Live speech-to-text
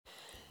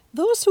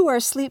Those who are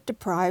sleep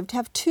deprived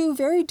have two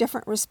very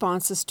different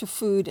responses to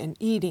food and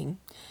eating.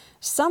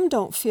 Some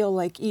don't feel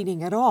like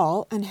eating at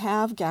all and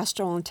have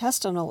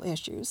gastrointestinal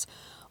issues,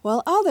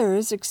 while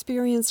others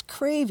experience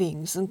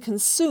cravings and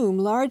consume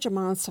large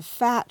amounts of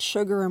fat,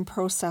 sugar, and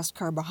processed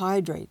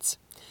carbohydrates.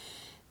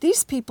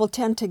 These people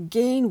tend to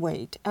gain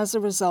weight as a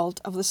result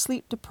of the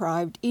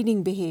sleep-deprived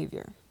eating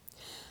behavior.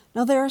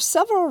 Now, there are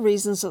several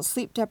reasons that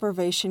sleep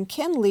deprivation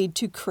can lead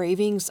to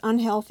cravings,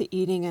 unhealthy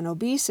eating, and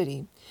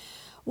obesity.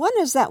 One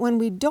is that when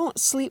we don't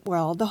sleep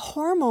well, the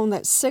hormone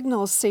that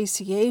signals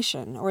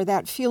satiation, or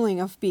that feeling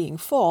of being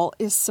full,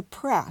 is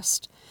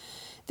suppressed.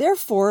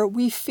 Therefore,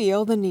 we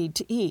feel the need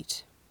to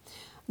eat.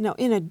 Now,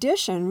 in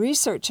addition,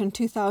 research in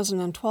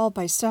 2012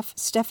 by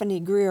Stephanie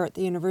Greer at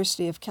the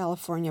University of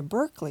California,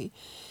 Berkeley,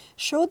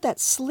 showed that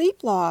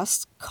sleep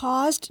loss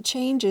caused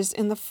changes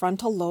in the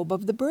frontal lobe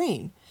of the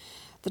brain.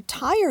 The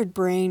tired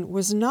brain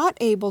was not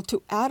able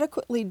to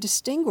adequately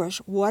distinguish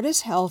what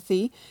is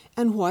healthy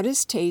and what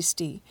is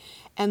tasty,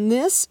 and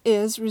this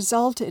is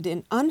resulted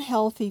in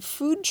unhealthy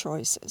food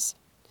choices.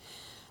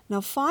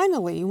 Now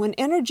finally, when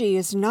energy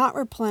is not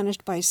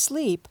replenished by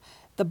sleep,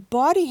 the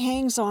body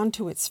hangs on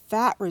to its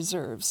fat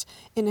reserves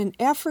in an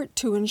effort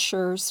to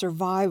ensure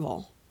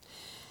survival.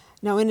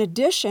 Now, in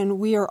addition,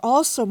 we are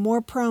also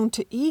more prone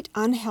to eat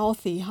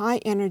unhealthy,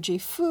 high-energy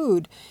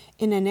food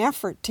in an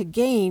effort to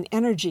gain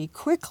energy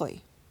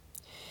quickly.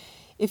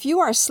 If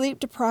you are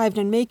sleep-deprived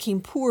and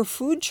making poor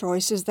food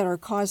choices that are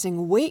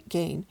causing weight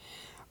gain,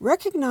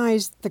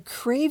 recognize the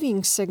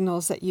craving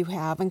signals that you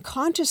have and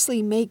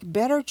consciously make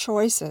better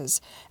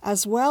choices,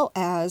 as well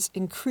as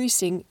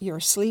increasing your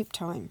sleep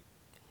time.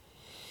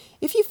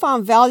 If you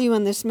found value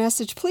in this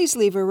message, please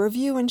leave a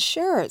review and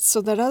share it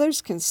so that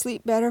others can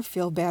sleep better,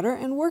 feel better,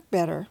 and work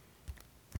better.